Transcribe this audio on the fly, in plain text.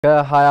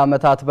ከ20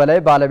 ዓመታት በላይ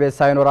ባለቤት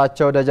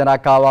ሳይኖራቸው በደጀን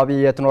አካባቢ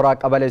የትኖራ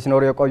ቀበሌ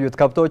ሲኖሩ የቆዩት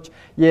ከብቶች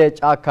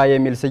የጫካ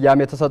የሚል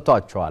ስያሜ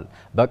ተሰጥቷቸዋል።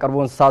 በቅርቡ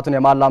እንስሳቱን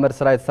የማላመድ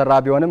ስራ የተሰራ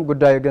ቢሆንም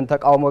ጉዳዩ ግን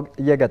ተቃውሞ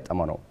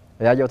እየገጠመው ነው።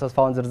 ያየው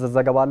ተስፋውን ዝርዝር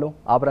ዘገባ አለው።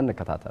 አብረን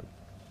እንከታተል።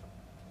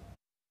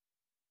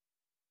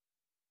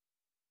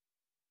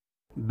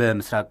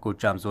 በምስራቅ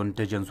ጎጃም ዞን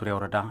ደጀን ዙሪያ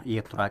ወረዳ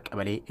የትኖራ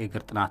ቀበሌ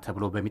እግር ጥና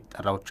ተብሎ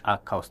በሚጠራው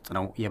ጫካ ውስጥ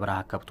ነው የበረሃ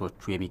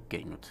ከብቶቹ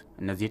የሚገኙት።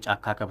 እነዚህ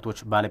የጫካ ከብቶች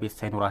ባለቤት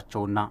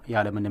ሳይኖራቸውና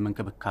ያለምንም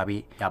እንክብካቤ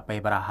የአባይ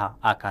በረሃ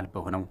አካል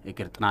በሆነው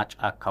እግር ጥና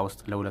ጫካ ውስጥ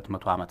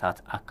ለ200 ዓመታት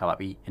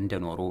አካባቢ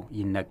እንደኖሩ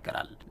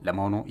ይነገራል።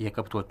 ለመሆኑ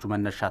የከብቶቹ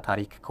መነሻ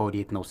ታሪክ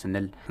ከወዴት ነው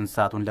ስንል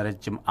እንስሳቱን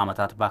ለረጅም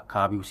ዓመታት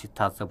በአካባቢው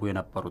ሲታዘቡ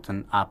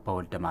የነበሩትን አባ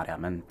ወልደ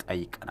ማርያምን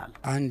ጠይቀናል።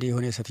 አንድ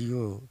የሆነ ሴትዮ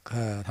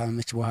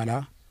ከታመመች በኋላ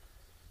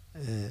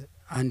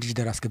አንድ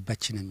ጅደር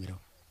አስገባች ነው የሚለው።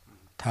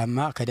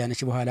 ታማ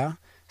ከዳነች በኋላ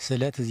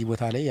ስለት እዚህ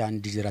ቦታ ላይ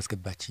አንድ ጅደር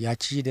አስገባች።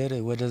 ያቺ ጅደር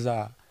ወደዛ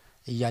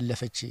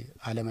እያለፈች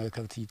ዓለማዊ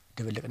ከብት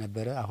ይደበለቅ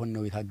ነበር። አሁን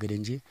ነው የታገደ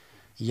እንጂ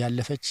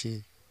እያለፈች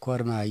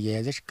ኮርማ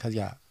እያያዘች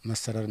ከዚያ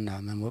መሰረርና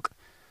መሞቅ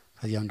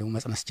ከዚያም ደግሞ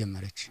መጽነስ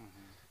ጀመረች።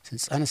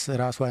 ጽንስ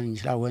ራሷን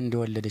እንችላ ወንድ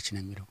ወለደች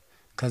ነው የሚለው።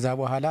 ከዛ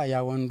በኋላ ያ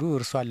ወንዱ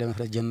እርሷን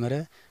ለመፍረድ ጀመረ።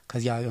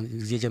 ከዚያ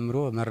ጊዜ ጀምሮ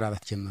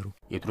መራባት ጀመሩ።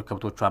 የቱር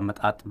ከብቶቹ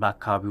አመጣጥ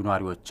በአካባቢው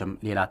ነዋሪዎችም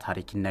ሌላ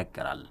ታሪክ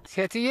ይነገራል።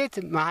 ሴትየት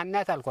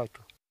ማህናት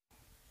አልኳቸው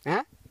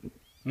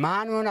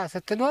ማህን ሆና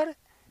ስትኖር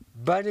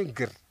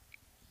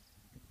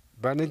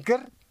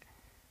በንግር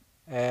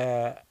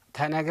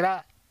ተነግራ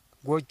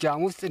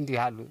ጎጃም ውስጥ እንዲህ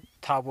አሉ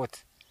ታቦት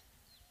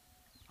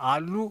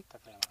አሉ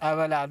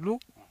ጠበላሉ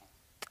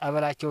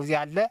ጠበላቸው እዚህ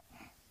አለ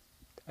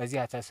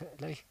እዚያ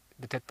ተሰለሽ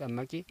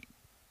ብትጠመቂ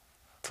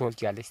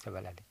ትወልጃለሽ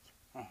ተበላለች።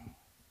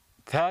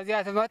 ከዚያ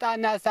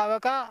ትመጣና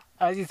አሳበቃ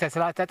እዚህ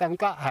ተስላት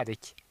ተጠምቃ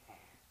ሄደች።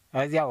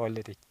 እዚያ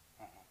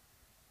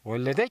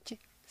ወለደች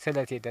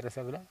ስለቴ ደረሰ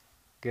ብላ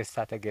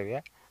ገዝታ ተገበያ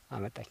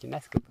አመጣችና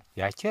አስገባች።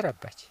 ያቺ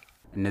ረባች።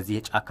 እነዚህ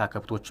የጫካ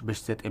ከብቶች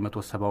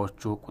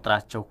በ1970ዎቹ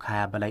ቁጥራቸው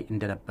ከ20 በላይ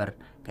እንደነበር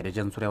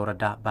ከደጀን ዙሪያ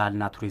ወረዳ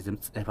ባህልና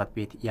ቱሪዝም ጽሕፈት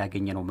ቤት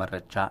ያገኘነው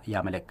መረጃ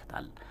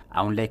ያመለክታል።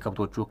 አሁን ላይ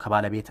ከብቶቹ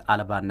ከባለቤት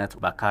አልባነት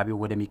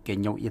በአካባቢው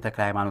ወደሚገኘው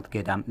የተክለ ሃይማኖት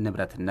ገዳም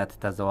ንብረትነት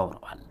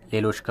ተዘዋውረዋል።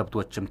 ሌሎች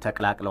ከብቶችም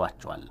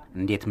ተቀላቅለዋቸዋል።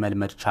 እንዴት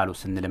መልመድ ቻሉ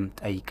ስንልም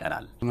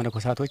ጠይቀናል።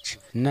 መነኮሳቶች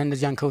እና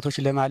እነዚያን ከብቶች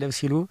ለማለብ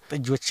ሲሉ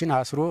ጥጆችን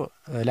አስሮ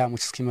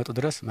ላሞች እስኪመጡ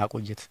ድረስ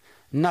ማቆየት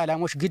እና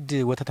ላሞች ግድ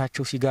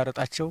ወተታቸው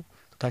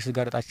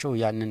ሲጋረጣቸው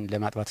ያንን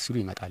ለማጥባት ሲሉ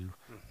ይመጣሉ።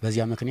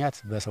 በዚያ ምክንያት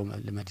በሰው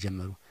መልመድ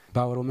ጀመሩ።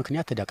 ባወሮ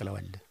ምክንያት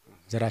ተዳቅለዋል።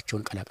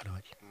 ዘራቸውን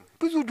ቀላቅለዋል።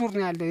 ብዙ ዱር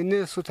ነው ያለ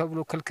እነሱ ተብሎ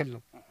ክልክል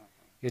ነው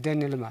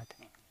የደን ልማት።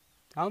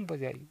 አሁን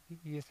በዚያ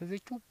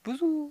እየተዘቹ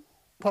ብዙ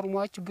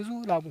ፎርማዎች ብዙ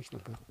ላሞች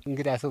ነበሩ።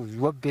 እንግዲህ ሰው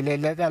ወብ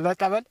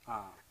ለጠበል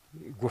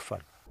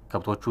ይጎፋሉ።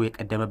 ከብቶቹ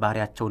የቀደመ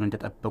ባህሪያቸውን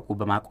እንደጠበቁ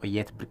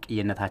በማቆየት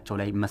ብርቅየነታቸው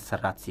ላይ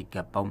መሰራት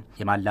ሲገባው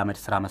የማላመድ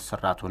ስራ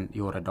መሰራቱን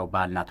የወረዳው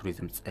ባህልና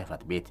ቱሪዝም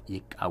ጽሕፈት ቤት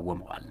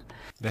ይቃወመዋል።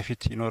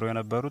 በፊት ይኖሩ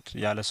የነበሩት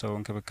ያለ ሰው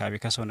እንክብካቤ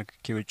ከሰው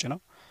ንክኪ ውጭ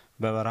ነው።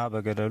 በበረሃ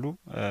በገደሉ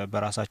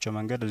በራሳቸው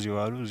መንገድ እዚህ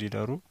ዋሉ እዚህ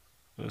ደሩ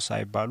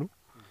ሳይባሉ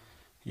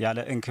ያለ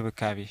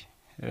እንክብካቤ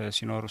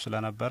ሲኖሩ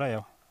ስለነበረ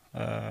ያው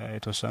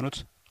የተወሰኑት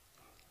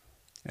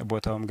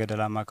ቦታውም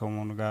ገደላማ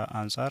ከመሆኑ ጋር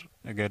አንፃር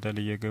ገደል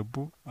እየገቡ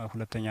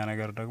ሁለተኛ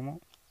ነገር ደግሞ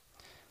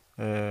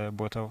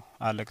ቦታው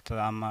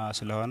አለክታማ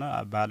ስለሆነ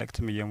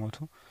በአለክትም እየሞቱ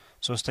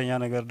ሶስተኛ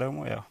ነገር ደግሞ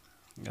ያው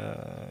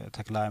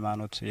ተክለ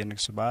ሃይማኖት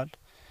የንግስ በዓል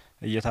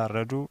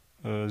እየታረዱ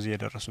እዚህ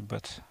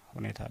የደረሱበት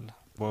ሁኔታ አለ።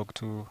 በወቅቱ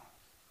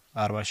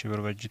 40 ሺህ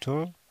ብር በጅቶ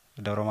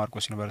ደብረ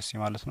ማርቆስ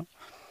ዩኒቨርሲቲ ማለት ነው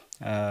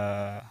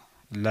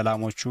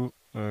ለላሞቹ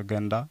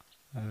ገንዳ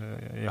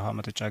የውሃ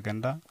መጠጫ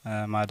ገንዳ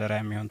ማደሪያ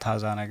የሚሆን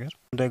ታዛ ነገር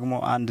ደግሞ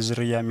አንድ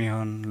ዝርያ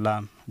የሚሆን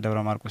ላም ደብረ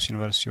ማርቆስ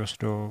ዩኒቨርሲቲ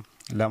ወስዶ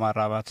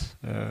ለማራባት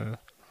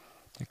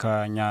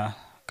ከኛ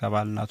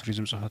ከባህልና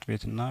ቱሪዝም ጽሕፈት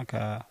ቤትና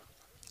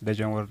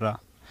ከደጀን ወረዳ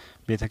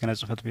ቤተ ክህነት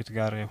ጽሕፈት ቤት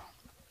ጋር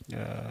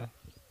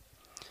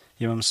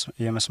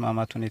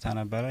የመስማማት ሁኔታ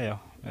ነበረ። ያው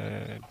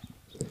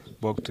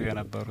በወቅቱ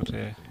የነበሩት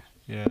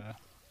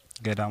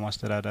የገዳሙ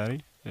አስተዳዳሪ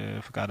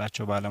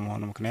ፍቃዳቸው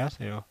ባለመሆኑ ምክንያት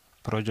ያው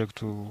ፕሮጀክቱ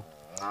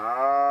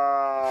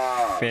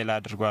ፌል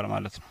አድርጓል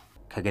ማለት ነው።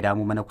 ከገዳሙ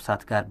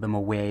መነኮሳት ጋር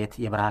በመወያየት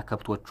የበረሃ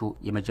ከብቶቹ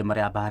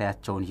የመጀመሪያ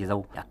ባህሪያቸውን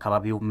ይዘው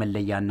የአካባቢው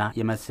መለያና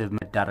የመስህብ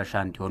መዳረሻ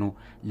እንዲሆኑ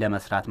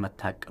ለመስራት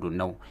መታቀዱን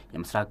ነው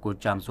የምስራቅ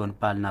ጎጃም ዞን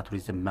ባህልና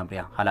ቱሪዝም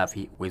መምሪያ ኃላፊ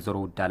ወይዘሮ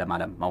ውዳለም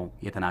አለማው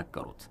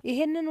የተናገሩት።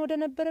 ይሄንን ወደ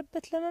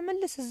ነበረበት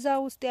ለመመለስ እዛ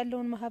ውስጥ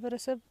ያለውን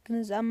ማህበረሰብ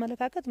ግንዛቤ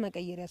አመለካከት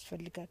መቀየር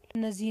ያስፈልጋል።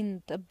 እነዚህን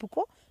ጠብቆ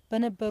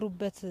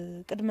በነበሩበት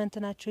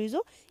ቅድመንትናቸው ይዞ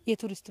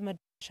የቱሪስት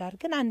መዳረሻ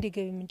አድርገን አንድ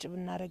የገቢ ምንጭ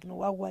ብናረግ ነው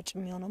አዋጭ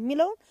የሚሆነው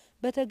የሚለውን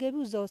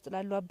በተገቢው እዛ ውስጥ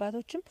ላሉ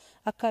አባቶችም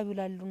አካባቢው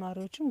ላሉ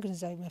ነዋሪዎችም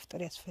ግንዛቤ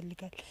መፍጠር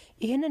ያስፈልጋል።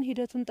 ይሄንን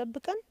ሂደቱን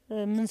ጠብቀን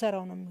ምን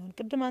ሰራው ነው የሚሆን።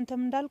 ቅድም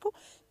አንተም እንዳልከው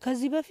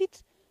ከዚህ በፊት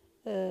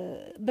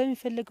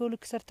በሚፈልገው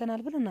ልክ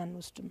ሰርተናል ብለን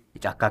አንወስድም።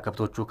 የጫካ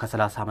ከብቶቹ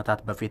ከ30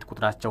 ዓመታት በፊት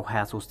ቁጥራቸው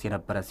 23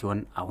 የነበረ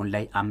ሲሆን አሁን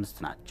ላይ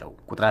 5 ናቸው።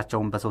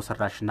 ቁጥራቸውን በሰው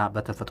ሰራሽና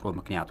በተፈጥሮ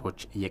ምክንያቶች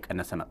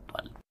እየቀነሰ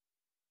መጥቷል።